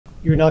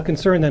You're not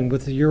concerned then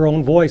with your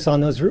own voice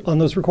on those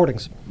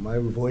recordings? My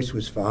voice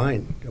was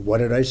fine. What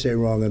did I say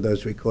wrong on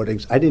those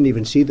recordings? I didn't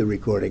even see the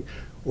recording.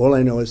 All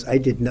I know is I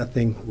did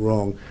nothing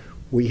wrong.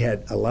 We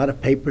had a lot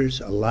of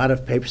papers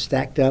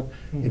stacked up.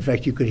 In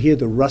fact, you could hear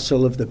the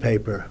rustle of the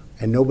paper,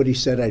 and nobody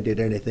said I did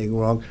anything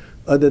wrong,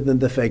 other than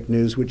the fake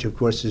news, which of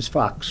course is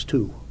Fox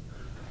too.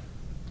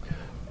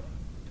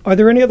 Are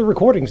there any other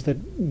recordings that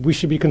we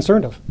should be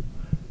concerned of?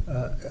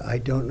 I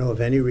don't know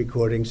of any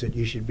recordings that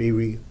you should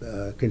be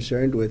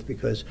concerned with,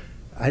 because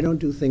I don't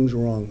do things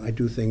wrong. I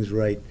do things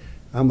right.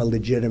 I'm a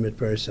legitimate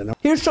person.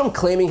 Here's Trump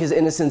claiming his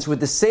innocence with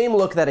the same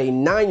look that a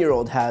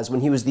 9-year-old has when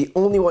he was the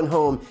only one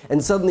home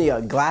and suddenly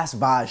a glass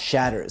vase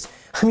shatters.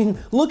 I mean,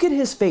 look at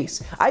his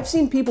face. I've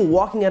seen people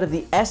walking out of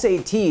the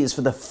SATs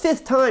for the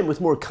 5th time with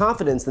more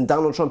confidence than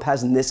Donald Trump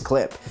has in this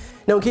clip.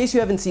 Now, in case you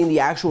haven't seen the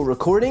actual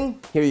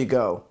recording, here you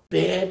go.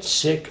 Bad,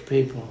 sick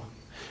people.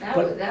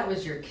 That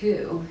was your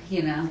coup,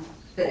 you know,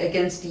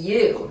 against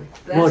you.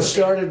 Well, it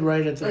started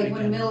right at the beginning.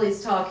 beginning. When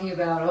Milley's talking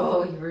about,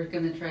 oh, you were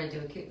going to try to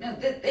do a coup. No,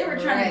 they were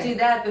trying to do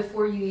that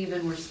before you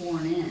even were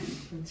sworn in.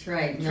 That's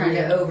right. Trying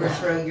to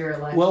overthrow your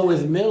election. Well,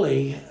 with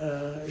Milley,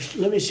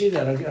 let me see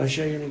that. I'll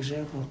show you an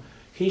example.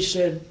 He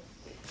said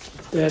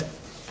that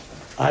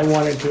I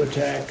wanted to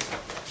attack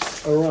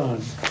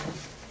Iran.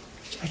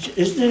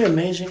 Isn't it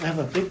amazing? I have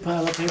a big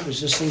pile of papers.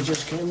 This thing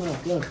just came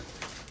up. Look.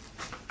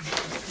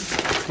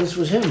 This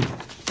was him.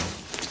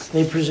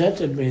 They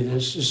presented me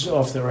this. This is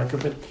off the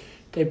record, but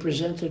they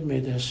presented me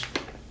this.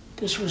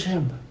 This was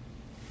him.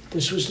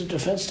 This was the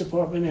Defense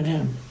Department and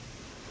him.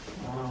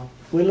 Wow.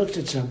 We looked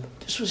at some.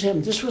 This was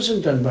him. This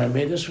wasn't done by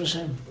me. This was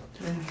him.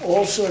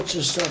 All sorts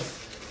of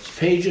stuff. It's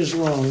pages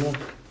long. Look.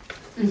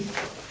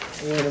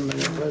 Wait a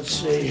minute. Let's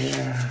see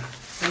here.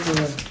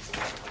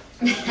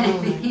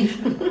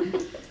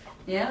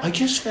 Yeah. I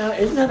just found,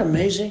 isn't that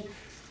amazing?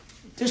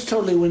 This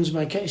totally wins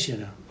my case, you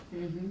know.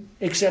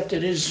 Except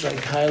it is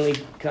like highly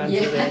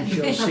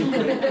confidential,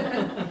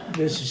 secret.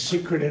 This is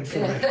secret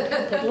information.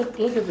 But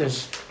look at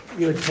this.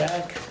 You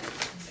attack,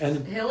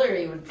 and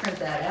Hillary would print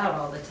that out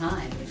all the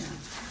time, you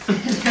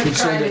know. she'd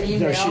send it.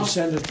 No, she'd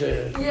send it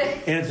to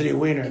Anthony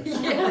Weiner,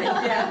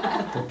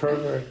 the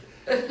pervert.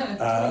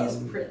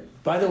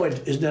 By the way,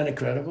 isn't that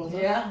incredible? Though?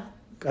 Yeah.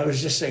 I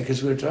was just saying,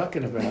 because we were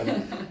talking about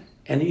it,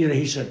 and you know,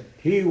 he said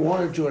he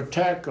wanted to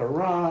attack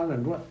Iran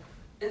and what?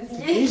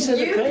 These are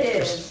the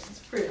papers.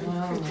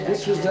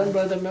 This was done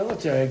by the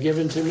military,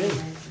 given to me.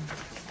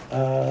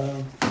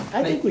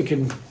 I think we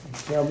can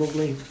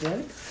probably,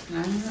 right?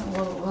 I don't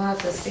know. We'll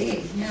have to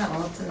see. Yeah,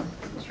 we'll have to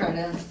try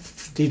to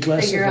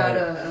figure out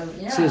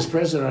a See, as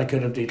president, I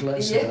could have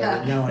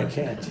declassified it. Now I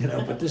can't, you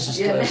know, but this is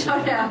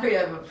classified. Now we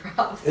have a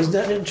problem. Isn't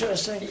that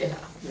interesting? Yeah.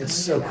 It's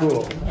so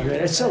cool. I mean,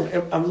 it's so,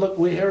 look,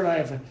 here and I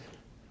have,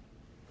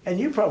 and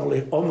you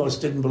probably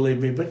almost didn't believe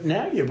me, but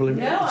now you believe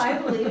me. No, I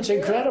believe It's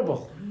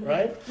incredible.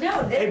 Right?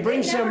 No, hey,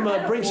 bring some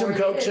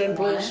Cokes in,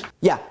 please.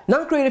 Yeah,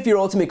 not great if your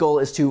ultimate goal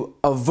is to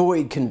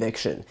avoid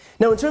conviction.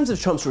 Now, in terms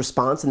of Trump's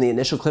response in the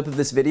initial clip of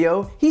this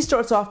video, he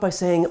starts off by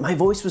saying, my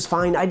voice was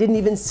fine, I didn't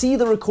even see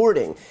the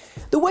recording.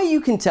 The way you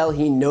can tell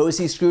he knows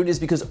he's screwed is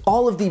because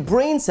all of the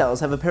brain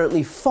cells have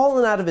apparently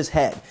fallen out of his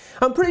head.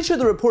 I'm pretty sure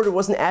the reporter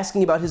wasn't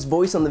asking about his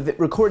voice on the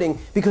recording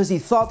because he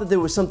thought that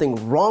there was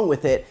something wrong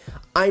with it.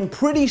 I'm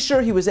pretty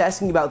sure he was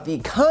asking about the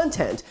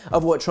content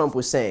of what Trump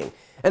was saying.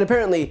 And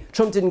apparently,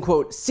 Trump didn't,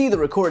 quote, see the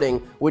recording,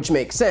 which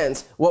makes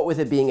sense, what with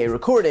it being a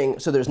recording,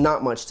 so there's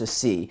not much to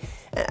see.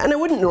 And I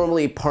wouldn't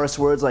normally parse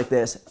words like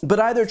this, but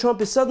either Trump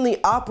is suddenly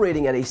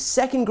operating at a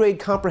second-grade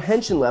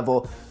comprehension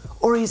level,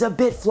 or he's a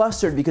bit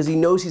flustered because he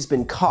knows he's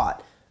been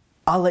caught.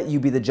 I'll let you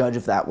be the judge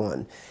of that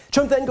one.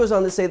 Trump then goes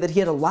on to say that he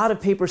had a lot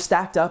of paper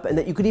stacked up and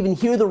that you could even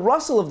hear the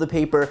rustle of the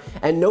paper,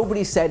 and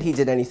nobody said he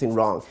did anything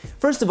wrong.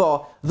 First of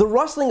all, the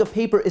rustling of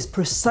paper is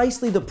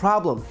precisely the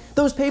problem.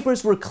 Those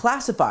papers were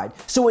classified,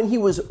 so when he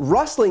was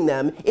rustling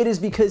them, it is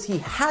because he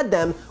had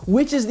them,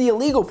 which is the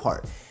illegal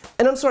part.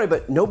 And I'm sorry,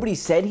 but nobody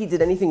said he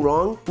did anything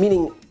wrong?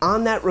 Meaning,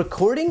 on that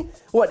recording?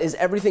 What, is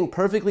everything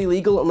perfectly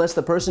legal unless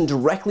the person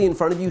directly in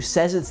front of you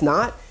says it's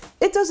not?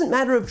 It doesn't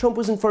matter if Trump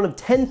was in front of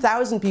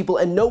 10,000 people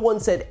and no one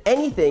said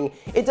anything.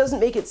 It doesn't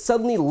make it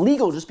suddenly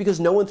legal just because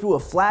no one threw a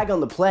flag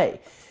on the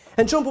play.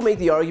 And Trump will make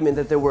the argument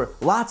that there were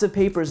lots of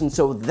papers and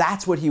so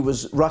that's what he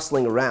was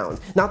rustling around,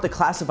 not the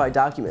classified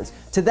documents.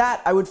 To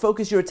that, I would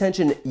focus your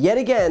attention yet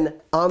again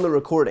on the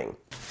recording.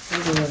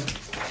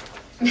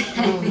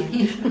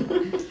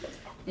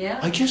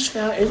 Yeah. I just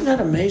found, isn't that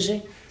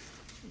amazing?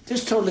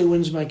 This totally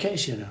wins my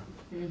case, you know.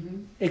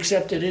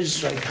 Except it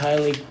is like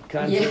highly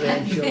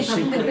confidential,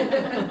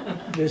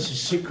 secret. This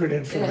is secret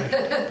information.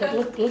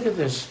 But look at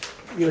this.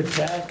 You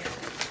attack.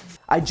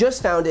 I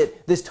just found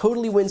it. This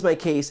totally wins my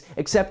case,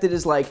 except it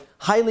is like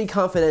highly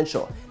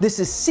confidential. This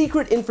is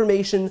secret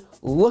information.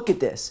 Look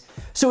at this.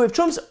 So if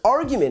Trump's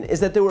argument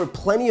is that there were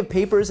plenty of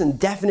papers and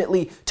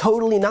definitely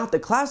totally not the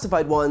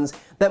classified ones,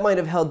 that might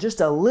have held just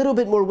a little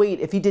bit more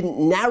weight if he didn't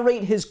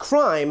narrate his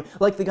crime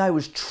like the guy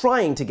was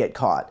trying to get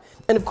caught.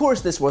 And of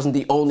course, this wasn't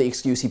the only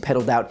excuse he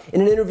peddled out.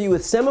 In an interview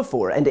with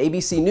Semaphore and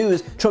ABC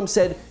News, Trump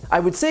said, "I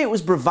would say it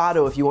was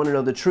bravado if you want to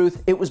know the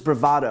truth. It was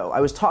bravado.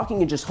 I was talking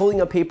and just holding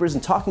up papers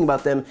and talking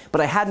about them, but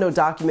I had no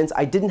documents.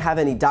 I didn't have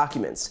any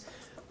documents."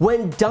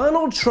 When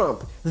Donald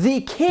Trump, the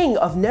king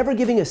of never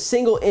giving a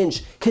single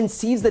inch,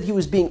 concedes that he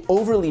was being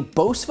overly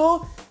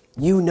boastful,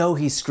 you know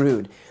he's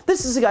screwed.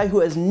 This is a guy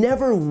who has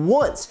never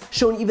once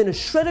shown even a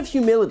shred of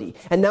humility,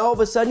 and now all of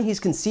a sudden he's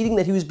conceding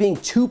that he was being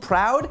too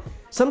proud?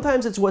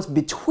 Sometimes it's what's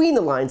between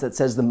the lines that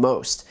says the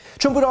most.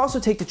 Trump would also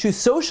take to Truth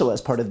Social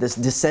as part of this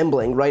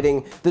dissembling,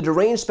 writing, "The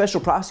deranged special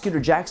prosecutor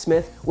Jack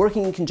Smith,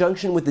 working in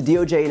conjunction with the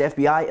DOJ and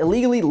FBI,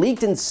 illegally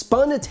leaked and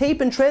spun a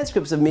tape and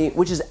transcripts of me,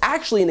 which is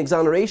actually an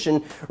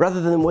exoneration rather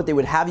than what they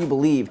would have you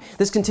believe.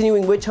 This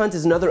continuing witch hunt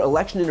is another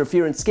election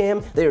interference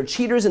scam. They are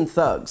cheaters and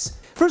thugs."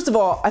 First of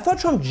all, I thought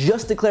Trump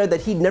just declared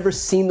that he'd never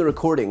seen the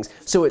recordings,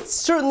 so it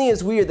certainly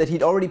is weird that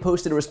he'd already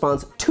posted a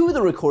response to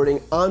the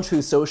recording on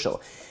Truth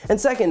Social.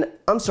 And second,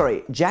 I'm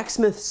sorry, Jack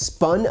Smith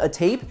spun a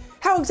tape?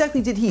 How exactly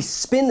did he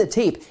spin the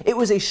tape? It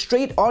was a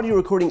straight audio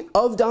recording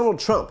of Donald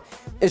Trump.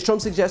 Is Trump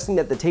suggesting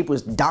that the tape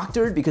was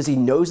doctored because he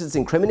knows it's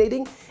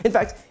incriminating? In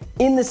fact,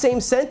 in the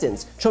same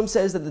sentence, Trump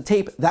says that the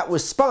tape that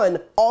was spun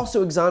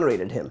also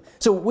exonerated him.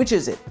 So which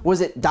is it? Was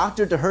it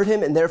doctored to hurt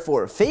him and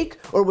therefore fake?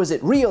 Or was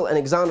it real and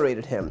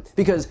exonerated him?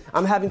 Because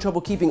I'm having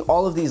trouble keeping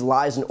all of these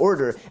lies in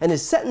order, and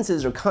his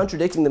sentences are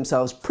contradicting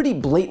themselves pretty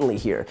blatantly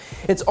here.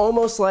 It's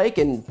almost like,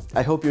 and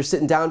I hope you're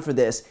sitting down for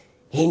this,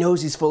 he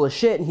knows he's full of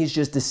shit and he's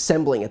just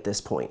dissembling at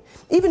this point.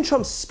 Even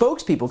Trump's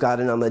spokespeople got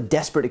in on the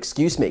desperate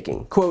excuse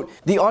making. Quote,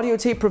 "The audio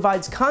tape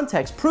provides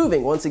context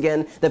proving, once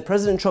again, that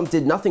President Trump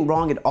did nothing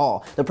wrong at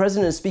all. The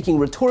president is speaking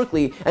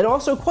rhetorically and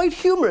also quite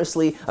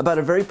humorously about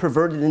a very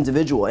perverted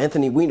individual,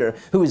 Anthony Weiner,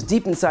 who is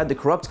deep inside the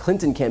corrupt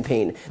Clinton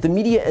campaign. The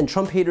media and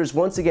Trump haters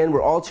once again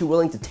were all too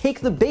willing to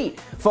take the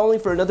bait, falling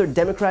for another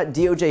Democrat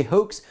DOJ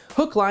hoax,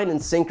 hook, line,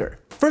 and sinker."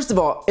 First of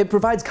all, it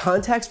provides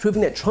context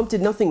proving that Trump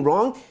did nothing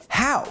wrong?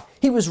 How?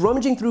 He was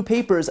rummaging through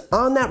papers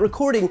on that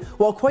recording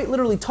while quite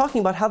literally talking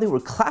about how they were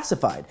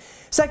classified.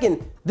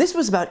 Second, this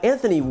was about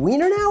Anthony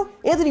Weiner now?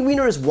 Anthony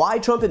Weiner is why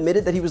Trump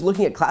admitted that he was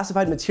looking at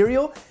classified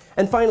material?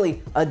 And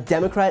finally, a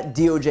Democrat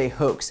DOJ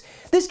hoax.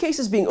 This case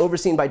is being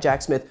overseen by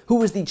Jack Smith, who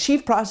was the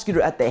chief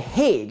prosecutor at The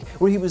Hague,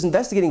 where he was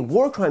investigating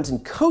war crimes in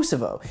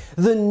Kosovo.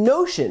 The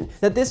notion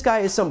that this guy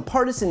is some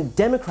partisan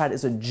Democrat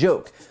is a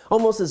joke.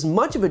 Almost as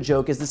much of a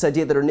joke as this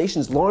idea that our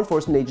nation's law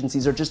enforcement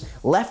agencies are just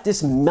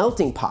leftist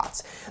melting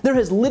pots. There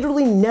has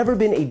literally never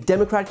been a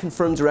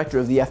Democrat-confirmed director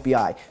of the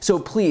FBI, so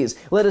please,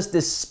 let us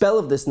dispel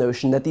of this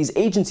notion that these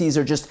agencies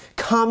are just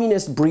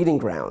communist breeding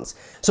grounds.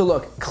 So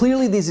look,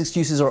 clearly these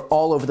excuses are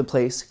all over the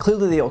place,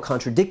 clearly they all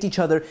contradict each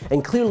other,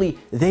 and clearly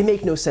they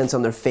make no sense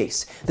on their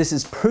face. This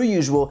is, per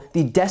usual,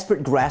 the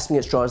desperate grasping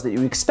at straws that you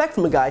would expect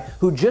from a guy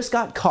who just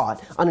got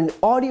caught on an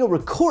audio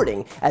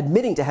recording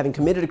admitting to having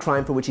committed a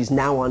crime for which he's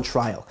now on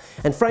trial.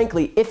 And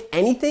frankly, if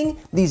anything,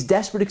 these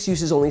desperate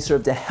excuses only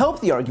serve to help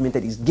the argument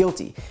that he's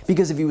guilty,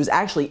 because if he was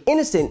actually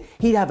innocent,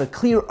 he'd have a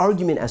clear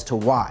argument as to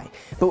why.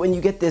 But when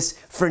you get this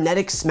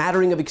frenetic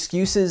smattering of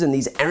excuses and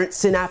these errant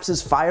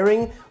synapses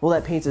firing, well,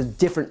 that paints a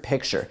different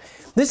picture.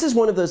 This is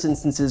one of those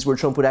instances where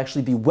Trump would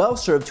actually be well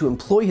served to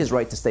employ his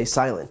right to stay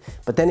silent.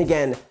 But then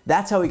again,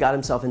 that's how he got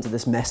himself into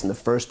this mess in the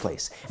first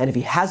place. And if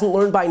he hasn't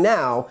learned by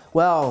now,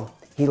 well,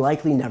 he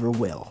likely never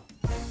will.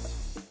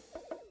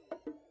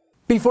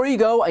 Before you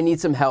go, I need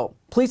some help.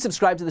 Please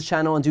subscribe to this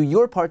channel and do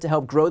your part to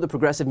help grow the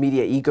progressive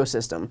media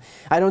ecosystem.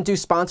 I don't do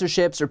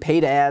sponsorships or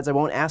paid ads, I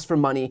won't ask for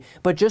money,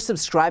 but just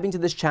subscribing to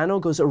this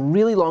channel goes a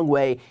really long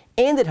way,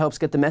 and it helps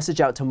get the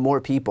message out to more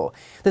people.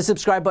 The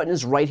subscribe button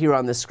is right here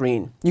on the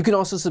screen. You can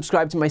also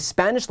subscribe to my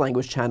Spanish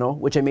language channel,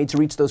 which I made to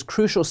reach those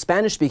crucial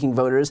Spanish-speaking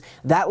voters.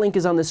 That link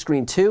is on the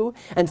screen too.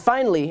 And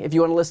finally, if you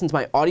want to listen to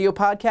my audio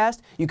podcast,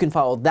 you can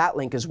follow that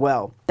link as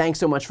well. Thanks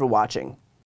so much for watching.